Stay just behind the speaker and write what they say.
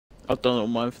I've done all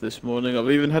mine for this morning. I've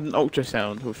even had an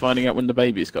ultrasound. We're finding out when the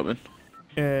baby's coming.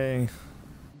 Yay.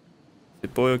 The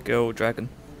boy or girl dragon?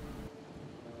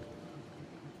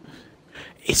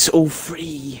 It's all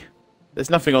free. There's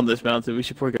nothing on this mountain. We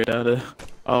should probably go down there.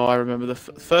 Oh, I remember the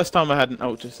first time I had an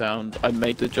ultrasound. I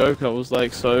made the joke. I was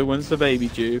like, "So when's the baby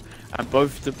due?" And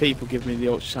both the people giving me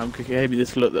the ultrasound gave me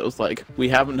this look that was like, "We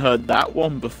haven't heard that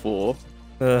one before."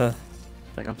 Like,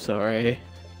 I'm sorry.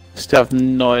 Still have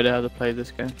no idea how to play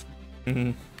this game.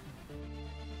 Mm-hmm.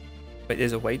 Wait,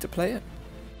 there's a way to play it?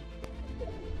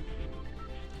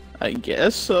 I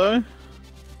guess so.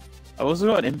 I also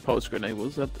got an impulse grenade. What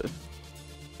was that though?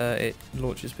 It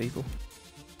launches people.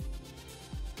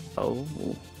 Oh.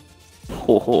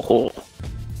 Ho ho ho.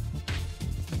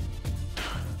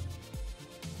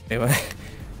 Anyway.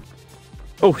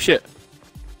 Oh shit.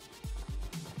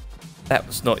 That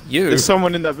was not you. There's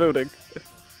someone in that building.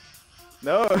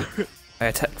 No. I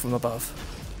attack from above.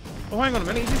 Oh, hang on a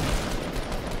minute.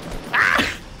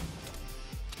 Ah!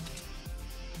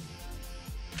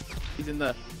 He's in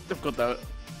there. Oh god damn it.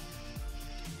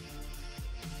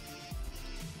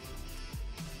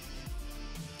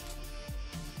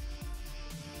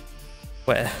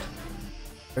 Where?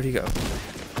 Where'd he go?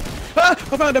 Ah! I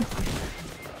found him!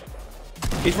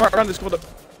 He's right around this corner.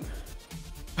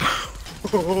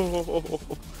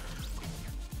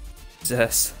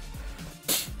 Jesus.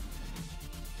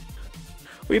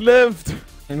 We lived!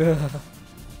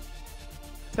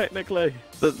 Technically.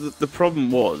 The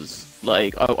problem was,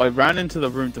 like, I ran into the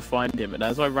room to find him, and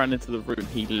as I ran into the room,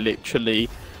 he literally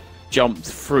jumped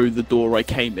through the door I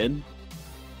came in.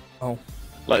 Oh.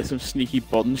 Like some sneaky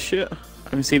Bond shit. I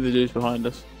can see the dudes behind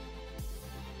us.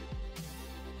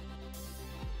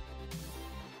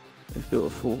 They've built a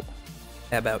fort.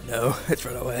 How about no? Let's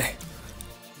run away.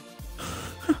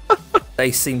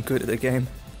 They seem good at the game.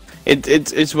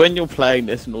 It's when you're playing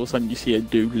this and all of a sudden you see a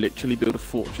dude literally build a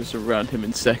fortress around him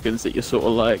in seconds that you're sort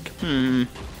of like,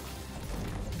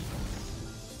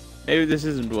 maybe this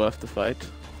isn't worth the fight.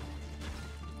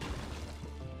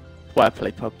 Why I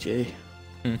play PUBG.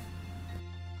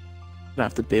 I don't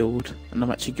have to build, and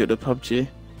I'm actually good at PUBG.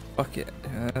 Fuck it.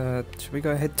 Should we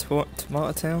go ahead to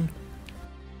Tomato Town?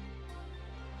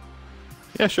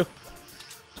 Yeah, sure.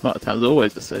 Smart Town's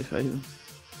always a safe haven.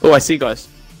 Oh, I see guys.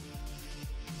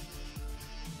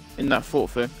 In that fort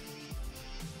thing.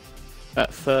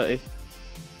 At 30.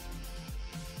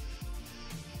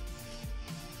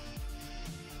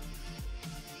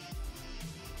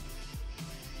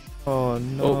 Oh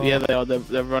no. Oh, yeah, they are.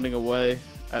 They're running away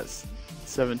at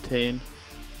 17.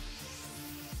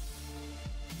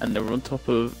 And they're on top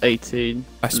of 18.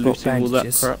 I spot looting all that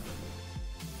bandages. crap.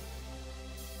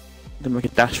 Then make a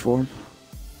dash for them.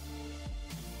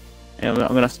 Yeah, I'm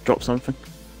gonna have to drop something.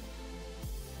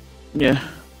 Yeah.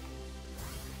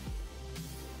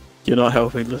 You're not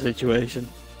helping the situation.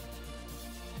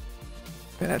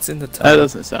 Yeah, that's in the That tunnel.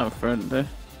 doesn't sound friendly.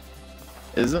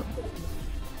 Is it?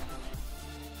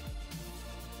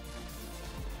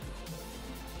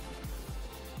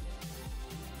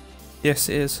 Yes,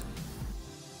 it is.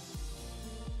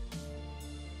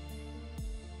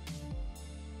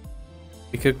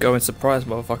 We could go and surprise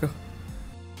motherfucker.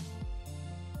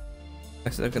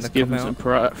 Guess they're gonna Let's give come him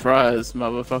out. some fries,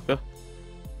 motherfucker.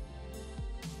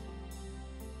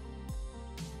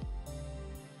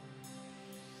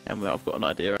 And well, I've got an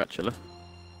idea actually.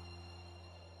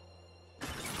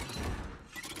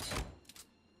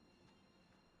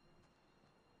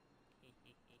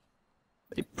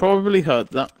 They probably heard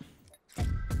that.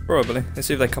 Probably. Let's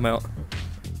see if they come out.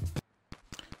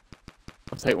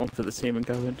 I'll take one for the team and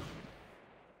go in.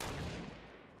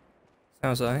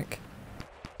 Sounds like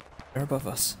they're above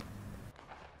us.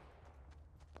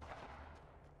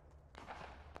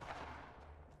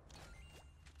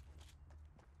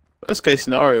 Worst case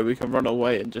scenario, we can run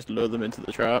away and just lure them into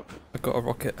the trap. I've got a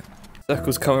rocket.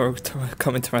 Circle's coming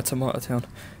to our Tomato Town.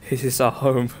 This is our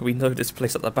home. We know this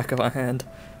place like the back of our hand.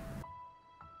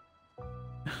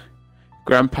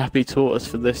 Grandpappy taught us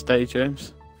for this day,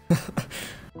 James.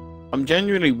 I'm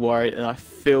genuinely worried, and I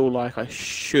feel like I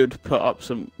should put up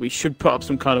some. We should put up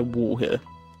some kind of wall here.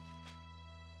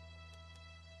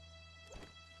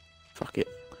 Fuck it.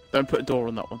 Don't put a door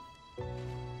on that one.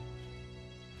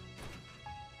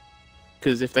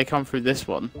 Because if they come through this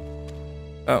one,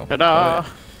 Oh. ta-da! Right.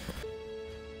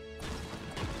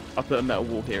 I'll put a metal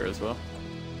wall here as well.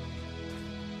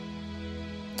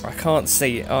 I can't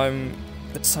see. The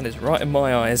sun is right in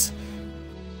my eyes.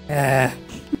 Yeah.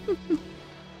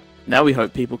 Now we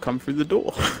hope people come through the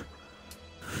door.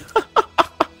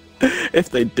 If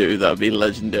they do, that'd be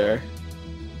legendary.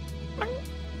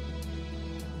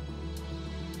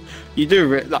 You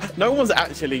do. Like, no one's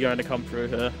actually going to come through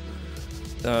here.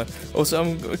 Also,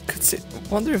 I'm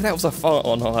wonder if that was a fart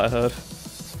or not. I heard.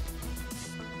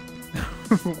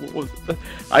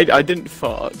 I didn't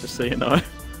fart, just so you know.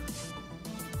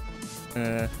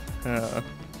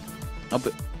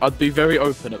 I'd be very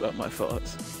open about my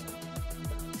farts.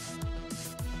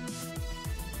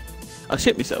 I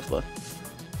shit myself though.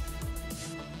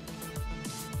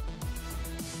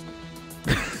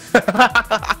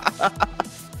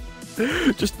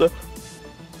 Just the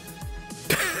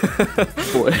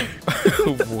boy.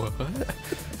 What?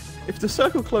 If the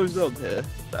circle closed on here,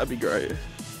 that'd be great.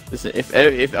 Listen, if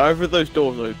either of those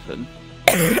doors open,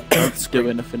 don't do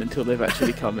anything until they've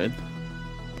actually come in.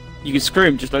 You can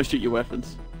scream, just don't shoot your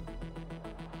weapons.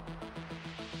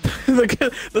 Look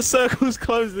at the circle's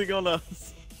closing on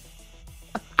us.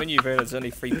 When you realise there's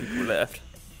only 3 people left.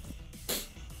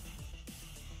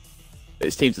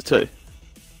 It's teams of 2.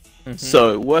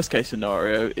 So worst case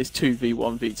scenario is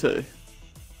 2v1v2.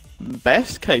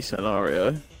 Best case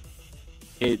scenario,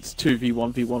 it's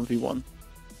 2v1v1v1.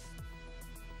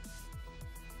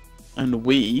 And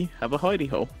we have a hidey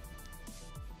hole.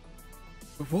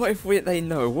 What if they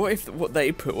know? What if what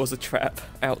they put was a trap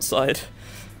outside?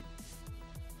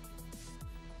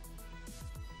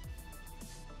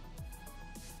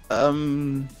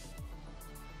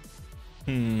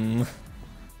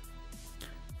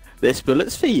 This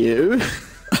bullet's for you.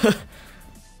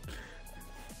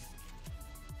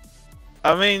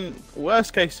 I mean,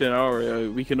 worst case scenario,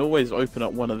 we can always open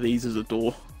up one of these as a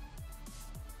door.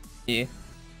 Yeah.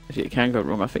 Actually, it can go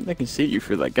wrong. I think they can see you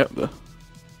through that gap there.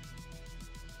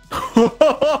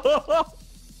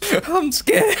 I'm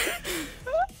scared.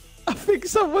 I think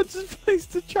someone just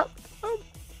placed a trap down.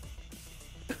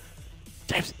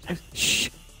 James, shh.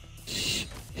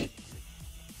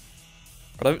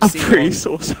 I don't see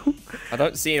anyone. I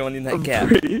don't see anyone in that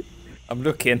gap. I'm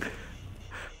looking.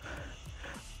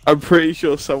 I'm pretty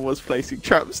sure someone's placing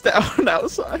traps down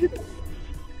outside.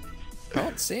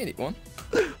 Can't see anyone.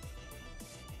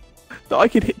 No, I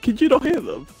can. Could you not hear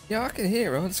them? Yeah, I can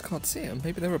hear them. I just can't see them.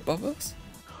 Maybe they're above us.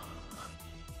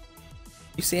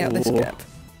 You see out this gap.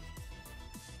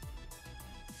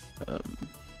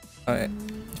 Alright,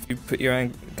 if you put your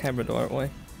camera the right way.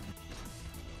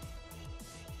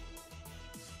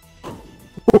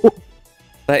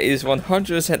 That is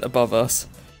 100% above us.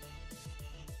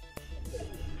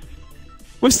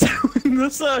 We're still in the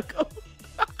circle.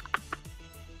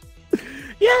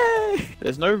 Yay!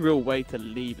 There's no real way to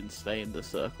leave and stay in the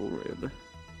circle, really.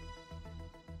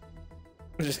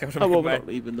 We're just going to we're not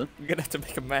leaving them. We're gonna have to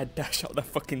make a mad dash up the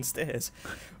fucking stairs.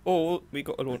 Or we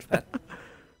got a launch pad.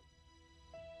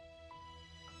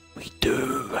 We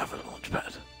do have a launch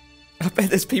pad. I bet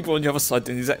there's people on the other side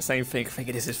doing the exact same thing,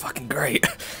 thinking this is fucking great.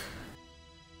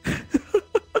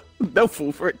 They'll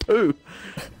fall for it too.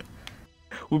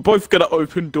 We're both gonna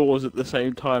open doors at the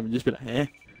same time and just be like, eh?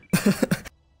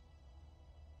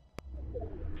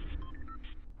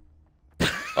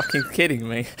 Fucking kidding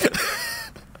me.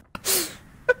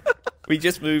 We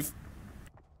just moved.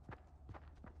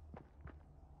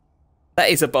 That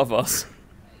is above us.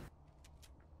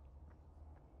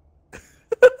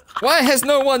 Why has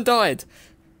no one died?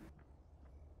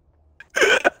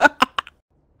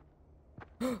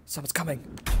 Someone's coming.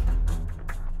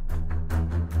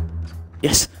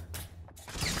 Yes.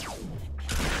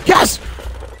 Yes.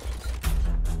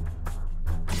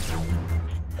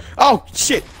 Oh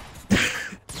shit.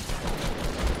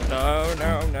 No,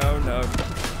 no, no, no.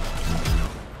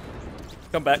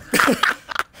 Come back.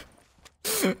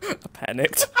 I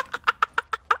panicked.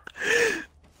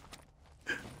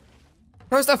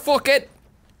 Where's the fucking?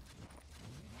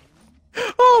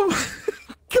 Oh my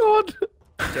god. Do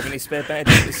you have any spare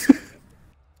bandages?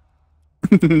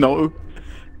 No.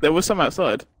 There was some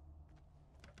outside.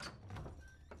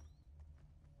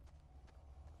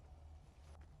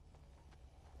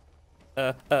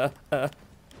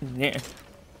 Yeah.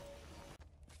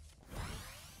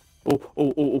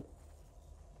 Oh.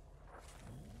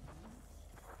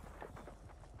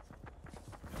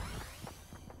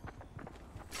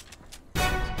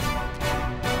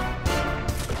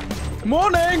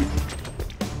 Morning!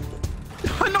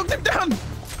 I knocked him down!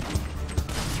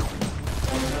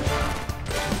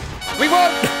 We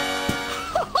won!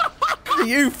 Are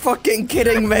you fucking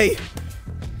kidding me?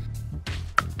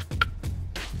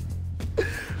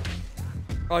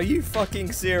 Are you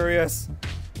fucking serious?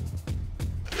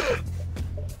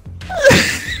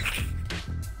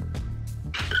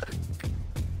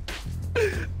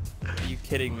 Are you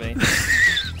kidding me?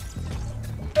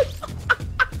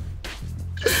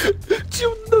 Do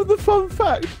you know the fun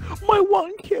fact? My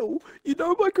one kill, you know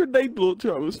know my grenade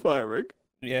launcher I was firing?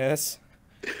 Yes.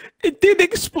 It did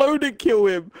explode and kill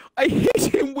him. I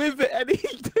hit him with it and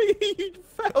he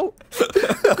fell.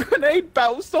 The grenade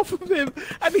bounced off of him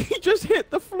and he just hit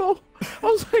the floor. I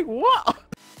was like, what?